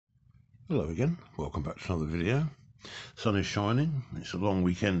Hello again, welcome back to another video. Sun is shining, it's a long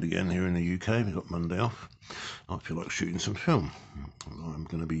weekend again here in the UK, we've got Monday off. I feel like shooting some film. I'm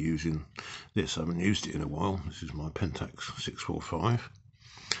going to be using this, I haven't used it in a while. This is my Pentax 645.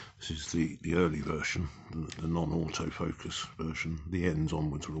 This is the early version, the non-autofocus version. The ends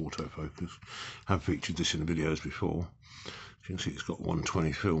onwards with autofocus. Have featured this in the videos before. As you can see, it's got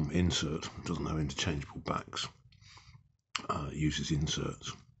 120 film insert, it doesn't have interchangeable backs. It uses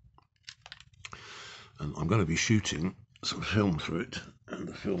inserts. And I'm going to be shooting some film through it, and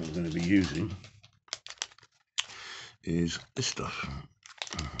the film I'm going to be using is this stuff.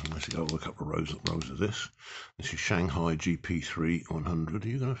 Let's go over a couple of rows of this. This is Shanghai GP3 100. Are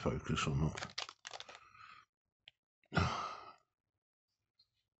you going to focus or not?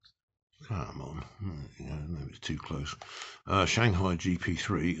 Come on, yeah, no, it's too close. Shanghai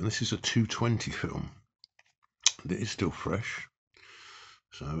GP3, and this is a 220 film. It is still fresh.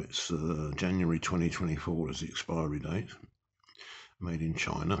 So it's January 2024 as the expiry date. Made in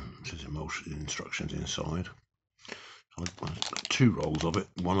China. It says emulsion instructions inside. So I've got two rolls of it.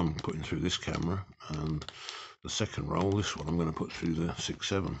 One I'm putting through this camera, and the second roll, this one, I'm going to put through the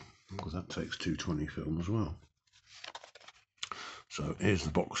 6.7 because that takes 220 film as well. So here's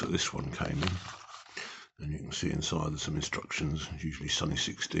the box that this one came in, and you can see inside there's some instructions. It's usually Sunny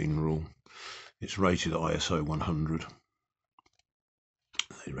 16 rule. It's rated ISO 100.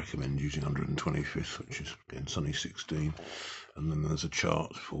 They recommend using 125th, which is again Sunny 16, and then there's a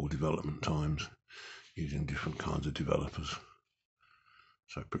chart for development times using different kinds of developers.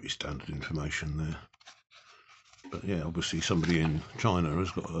 So pretty standard information there. But yeah, obviously somebody in China has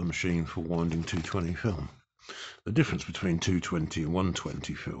got a machine for winding 220 film. The difference between 220 and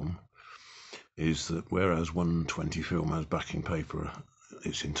 120 film is that whereas 120 film has backing paper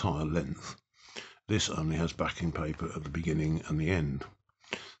its entire length, this only has backing paper at the beginning and the end.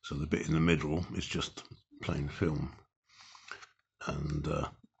 So the bit in the middle is just plain film, and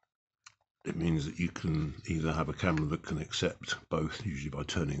it means that you can either have a camera that can accept both, usually by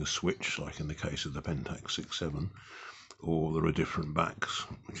turning a switch, like in the case of the Pentax 6.7, or there are different backs,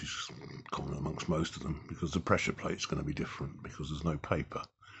 which is common amongst most of them, because the pressure plate is going to be different because there's no paper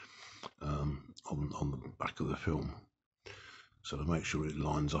on the back of the film. So to make sure it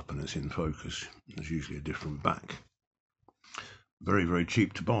lines up and it's in focus, there's usually a different back. Very, very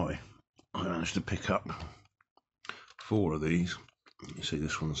cheap to buy. I managed to pick up 4 of these. You see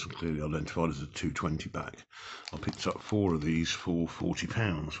this one's clearly identified as a 220 back. I picked up 4 of these for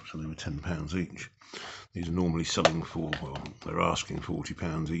 £40, so they were £10 each. These are normally selling for, well, they're asking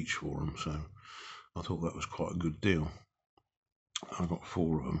 £40 each for them, so I thought that was quite a good deal. I got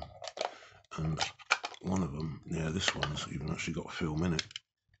 4 of them, and one of them, yeah, this one's even actually got film in it.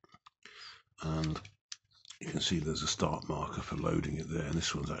 And you can see there's a start marker for loading it there, and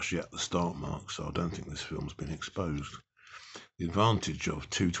this one's actually at the start mark, so I don't think this film's been exposed. The advantage of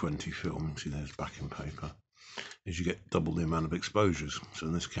 220 film, see there's backing paper, is you get double the amount of exposures. So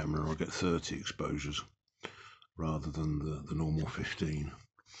in this camera I get 30 exposures rather than the normal 15.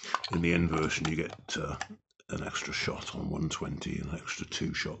 In the end version you get an extra shot on 120 and an extra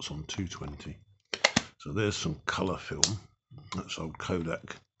 2 shots on 220. So there's some colour film. That's old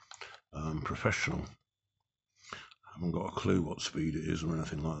Kodak Professional. I haven't got a clue what speed it is or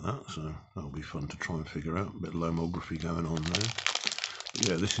anything like that, so that'll be fun to try and figure out. A bit of lomography going on there. But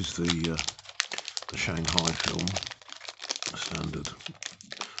yeah, this is the Shanghai film, standard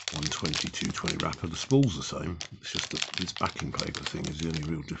 120, 220 wrapper. The spool's the same, it's just that this backing paper thing is the only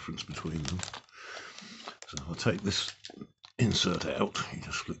real difference between them. So if I take this insert out, you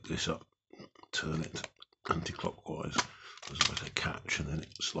just flick this up, turn it anti-clockwise. There's like a catch and then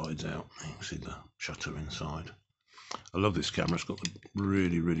it slides out. You can see the shutter inside. I love this camera, it's got a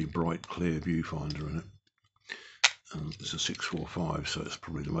really, really bright clear viewfinder in it. And it's a 645, so it's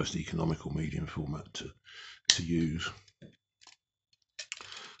probably the most economical medium format to use.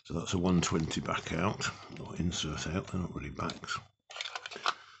 So that's a 120 back out, or insert out, they're not really backs.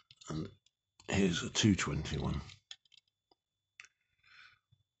 And here's a 220 one.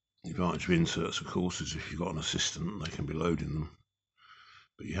 The advantage of inserts, of course, is if you've got an assistant, they can be loading them.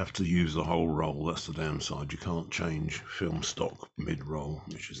 But you have to use the whole roll, that's the downside. You can't change film stock mid-roll,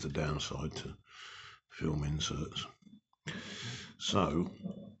 which is the downside to film inserts. So,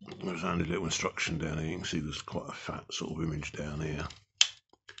 there's only a little instruction down here. You can see there's quite a fat sort of image down here.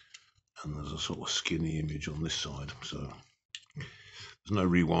 And there's a sort of skinny image on this side. So, there's no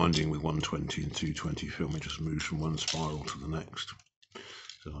rewinding with 120 and 220 film. It just moves from one spiral to the next.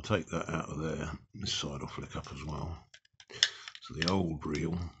 So I'll take that out of there. This side will flick up as well. So the old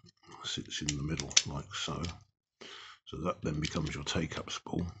reel sits in the middle like so. So that then becomes your take-up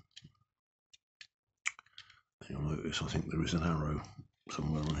spool. You'll notice I think there is an arrow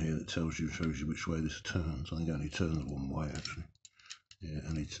somewhere on here that shows you which way this turns. I think it only turns one way actually. Yeah,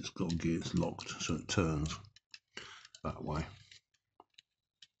 and it's got a gear, it's locked, so it turns that way.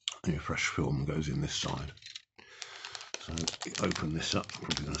 And your fresh film goes in this side. So open this up,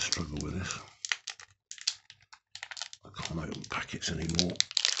 probably going to struggle with this. I can't open packets anymore.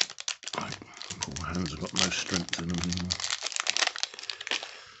 Poor hands have got no strength in them anymore.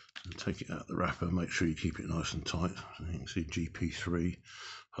 And take it out of the wrapper, make sure you keep it nice and tight. So you can see GP3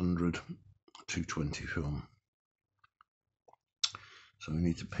 100 220 film. So we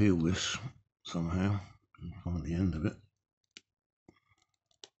need to peel this somehow and find the end of it.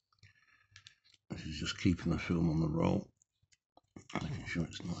 This is just keeping the film on the roll, making sure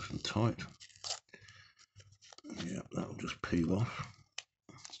it's nice and tight. Yeah, that'll just peel off.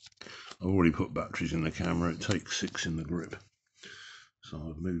 I've already put batteries in the camera. It takes 6 in the grip, so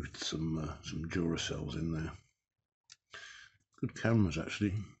I've moved some Duracells in there. Good cameras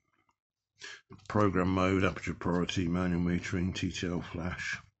actually. Program mode, aperture priority, manual metering, TTL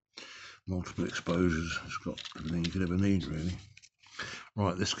flash, multiple exposures. It's got everything you could ever need really.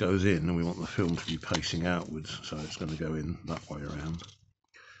 Right, this goes in and we want the film to be pacing outwards, so it's going to go in that way around.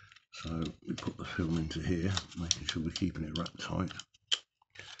 So we put the film into here, making sure we're keeping it wrapped tight.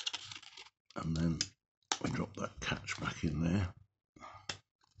 And then we drop that catch back in there.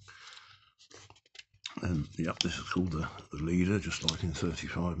 And yep, this is called the leader, just like in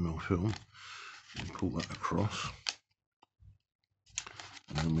 35mm film. We pull that across.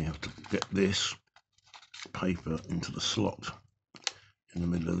 And then we have to get this paper into the slot in the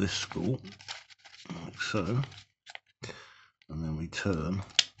middle of this spool, like so. And then we turn.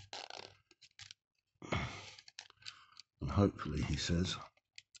 And hopefully, he says,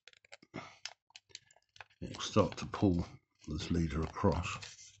 it will start to pull this leader across.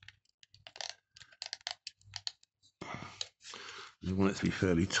 We want it to be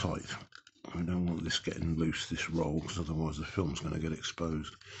fairly tight. We don't want this getting loose, this roll, because otherwise the film's going to get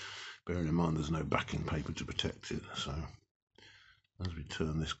exposed. Bearing in mind there's no backing paper to protect it, so as we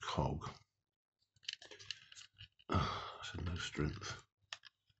turn this cog, I said no strength,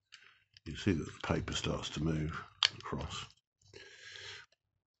 you see that the paper starts to move across.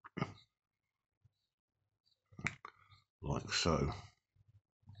 Like so.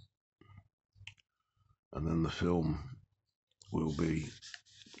 And then the film will be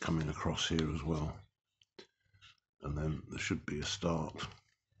coming across here as well. And then there should be a start.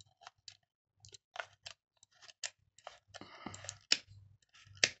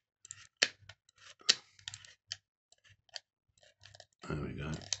 There we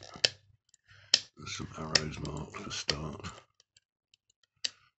go. There's some arrows marked for start.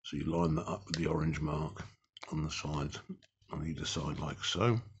 So you line that up with the orange mark on the side, on either side, like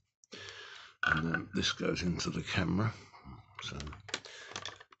so. And then this goes into the camera. So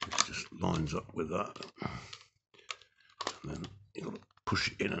it just lines up with that. And then you've got to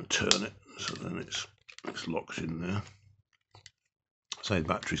push it in and turn it, so then it's locked in there. Say the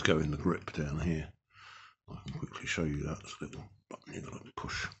batteries go in the grip down here. I can quickly show you that. It's a little button you've got to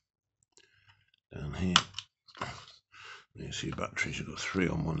push down here. And you see your batteries, you've got 3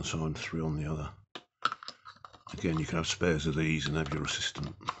 on one side, 3 on the other. Again, you can have spares of these and have your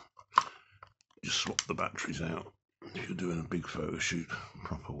assistant just swap the batteries out if you're doing a big photo shoot, a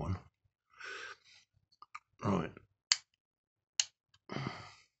proper one. Right.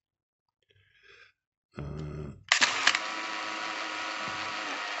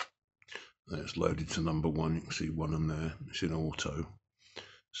 It's loaded to number 1. You can see 1 on there. It's in auto,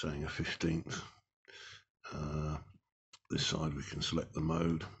 saying a 15th. This side we can select the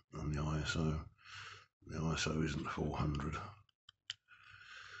mode and the ISO. The ISO isn't 400.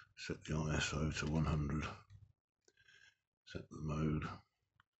 Set the ISO to 100. Set the mode.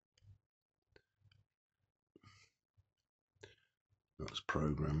 That's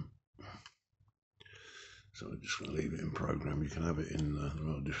program. So I'm just going to leave it in program. You can have it in,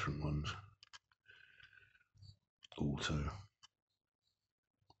 there are different ones. Auto.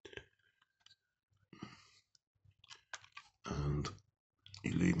 And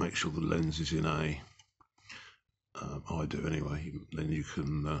you make sure the lens is in A. I do anyway. Then you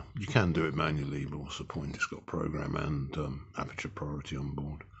can do it manually, but what's the point? It's got program and aperture priority on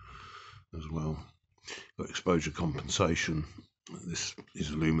board as well. Got exposure compensation. This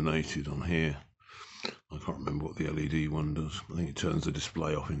is illuminated on here. I can't remember what the LED one does. I think it turns the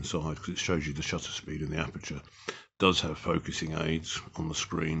display off inside because it shows you the shutter speed and the aperture. It does have focusing aids on the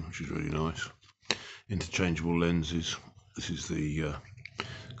screen, which is really nice. Interchangeable lenses. This is the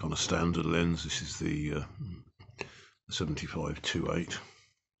kind of standard lens. This is the 75-28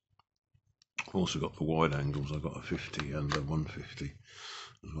 I've also got the wide angles. I've got a 50 and a 150 as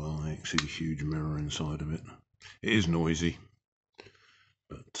well. You can see the huge mirror inside of it. It is noisy,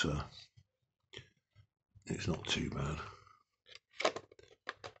 but it's not too bad.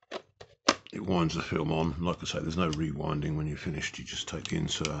 It winds the film on. Like I say, there's no rewinding. When you're finished, you just take the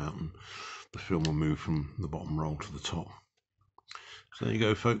insert out and the film will move from the bottom roll to the top. So there you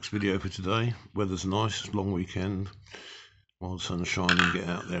go, folks. Video for today. Weather's nice. It's a long weekend. While the sun's shining, get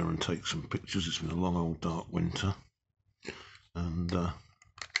out there and take some pictures. It's been a long old dark winter. And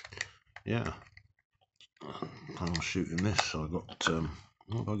yeah, I'm shooting this. So I got,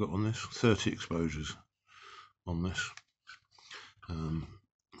 what have I got on this? 30 exposures on this.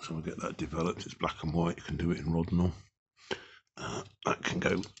 So I'll get that developed. It's black and white. You can do it in Rodinal. That can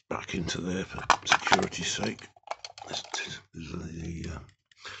go back into there for security's sake. I've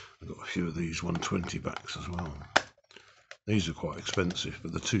got a few of these 120 backs as well. These are quite expensive,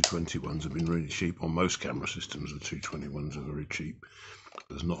 but the 220 ones have been really cheap. On most camera systems, the 220 ones are very cheap.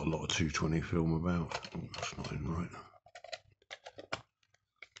 There's not a lot of 220 film about. Oh, that's not in right.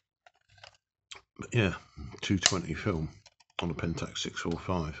 But yeah, 220 film on a Pentax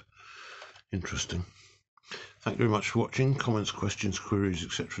 645. Interesting. Thank you very much for watching. Comments, questions, queries,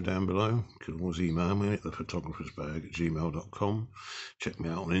 etc. down below. You can always email me at thephotographersbag@gmail.com. Check me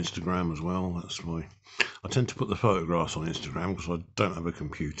out on Instagram as well. I tend to put the photographs on Instagram because I don't have a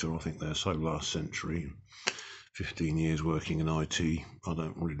computer. I think they're so last century. 15 years working in IT, I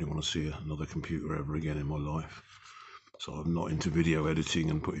don't really want to see another computer ever again in my life. So I'm not into video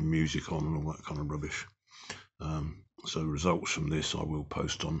editing and putting music on and all that kind of rubbish. So results from this I will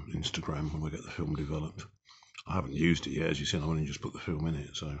post on Instagram when I get the film developed. I haven't used it yet, as you said. I only just put the film in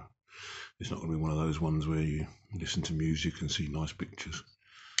it, so it's not going to be one of those ones where you listen to music and see nice pictures.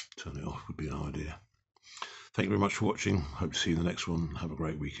 Turn it off would be an idea. Thank you very much for watching. Hope to see you in the next one. Have a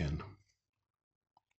great weekend.